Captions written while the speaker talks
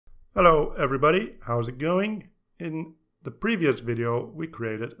Hello everybody, how's it going? In the previous video we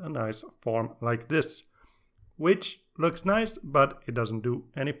created a nice form like this, which looks nice but it doesn't do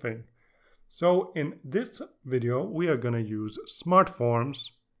anything. So in this video we are going to use smart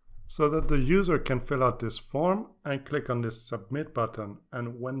forms so that the user can fill out this form and click on this submit button,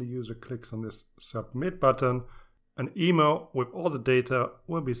 and when the user clicks on this submit button, an email with all the data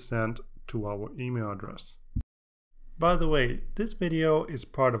will be sent to our email address. By the way, this video is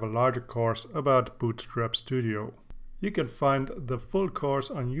part of a larger course about Bootstrap Studio. You can find the full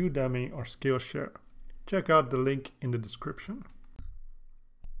course on Udemy or Skillshare. Check out the link in the description.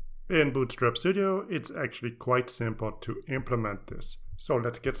 In Bootstrap Studio, it's actually quite simple to implement this. So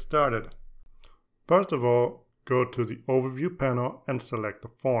let's get started. First of all, go to the Overview panel and select the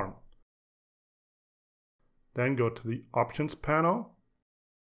form. Then go to the Options panel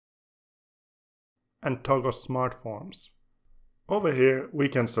and toggle Smart Forms. Over here we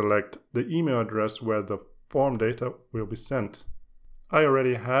can select the email address where the form data will be sent. I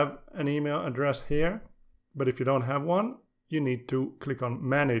already have an email address here, but if you don't have one, you need to click on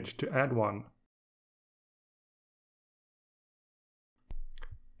Manage to add one.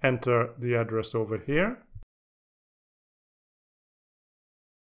 Enter the address over here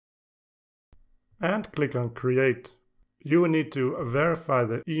and click on Create. You will need to verify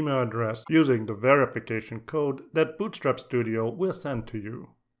the email address using the verification code that Bootstrap Studio will send to you.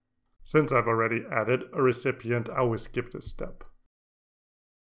 Since I've already added a recipient, I will skip this step.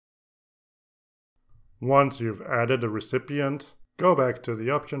 Once you've added a recipient, go back to the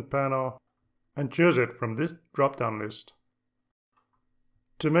option panel and choose it from this drop-down list.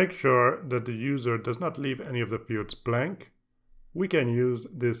 To make sure that the user does not leave any of the fields blank, we can use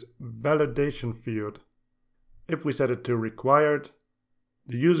this validation field. If we set it to required,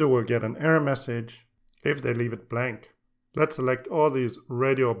 the user will get an error message if they leave it blank. Let's select all these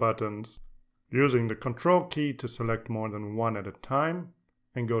radio buttons using the Control key to select more than one at a time,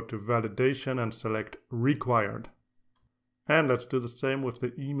 and go to validation and select required. And let's do the same with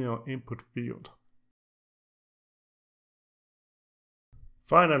the email input field.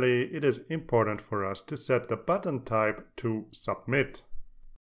 Finally, it is important for us to set the button type to submit.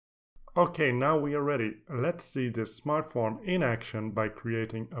 Okay, now we are ready. Let's see this smart form in action by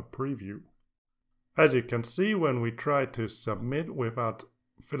creating a preview. As you can see, when we try to submit without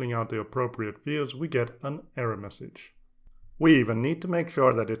filling out the appropriate fields, we get an error message. We even need to make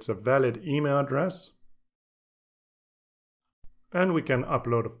sure that it's a valid email address. And we can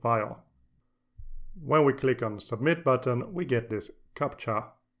upload a file. When we click on the submit button, we get this CAPTCHA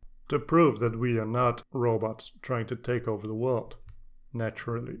to prove that we are not robots trying to take over the world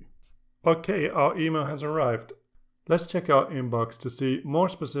naturally. Okay, our email has arrived. Let's check our inbox to see more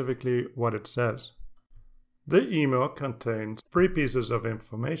specifically what it says. The email contains 3 pieces of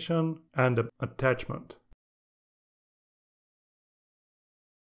information and an attachment.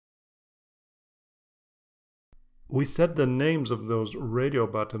 We set the names of those radio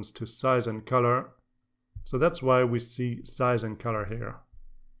buttons to size and color, so that's why we see size and color here.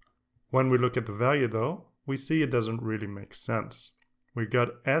 When we look at the value though, we see it doesn't really make sense. We got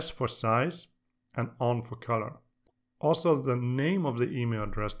S for size and ON for color. Also, the name of the email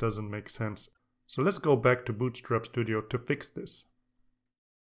address doesn't make sense. So let's go back to Bootstrap Studio to fix this.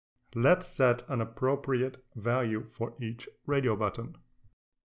 Let's set an appropriate value for each radio button.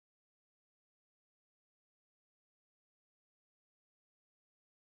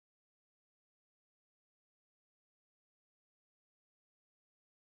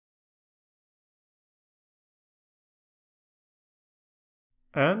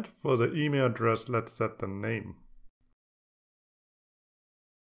 And for the email address, let's set the name.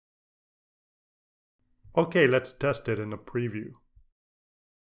 Okay, let's test it in a preview.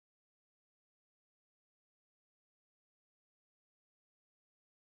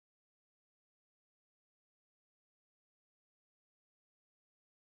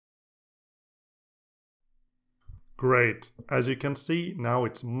 Great! As you can see, now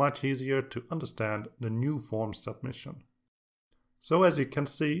it's much easier to understand the new form submission. So as you can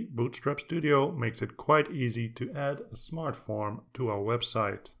see, Bootstrap Studio makes it quite easy to add a smart form to our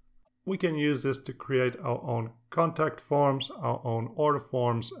website. We can use this to create our own contact forms, our own order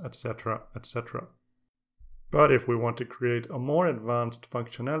forms, etc., etc. But if we want to create a more advanced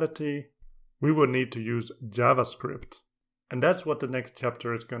functionality, we would need to use JavaScript. And that's what the next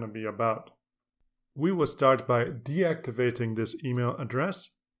chapter is going to be about. We will start by deactivating this email address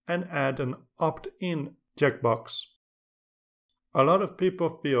and add an opt-in checkbox. A lot of people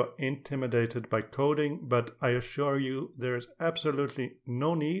feel intimidated by coding, but I assure you there is absolutely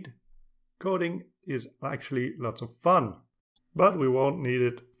no need. Coding is actually lots of fun. but we won't need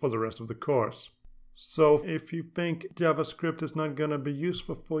it for the rest of the course. So if you think JavaScript is not gonna be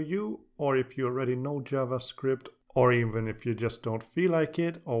useful for you, or if you already know JavaScript, or even if you just don't feel like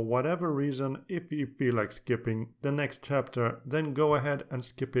it, or whatever reason, if you feel like skipping the next chapter, then go ahead and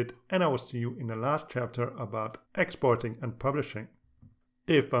skip it, and I will see you in the last chapter about exporting and publishing.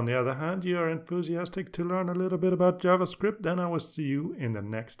 If, on the other hand, you are enthusiastic to learn a little bit about JavaScript, then I will see you in the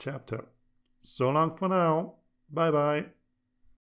next chapter. So long for now. Bye bye.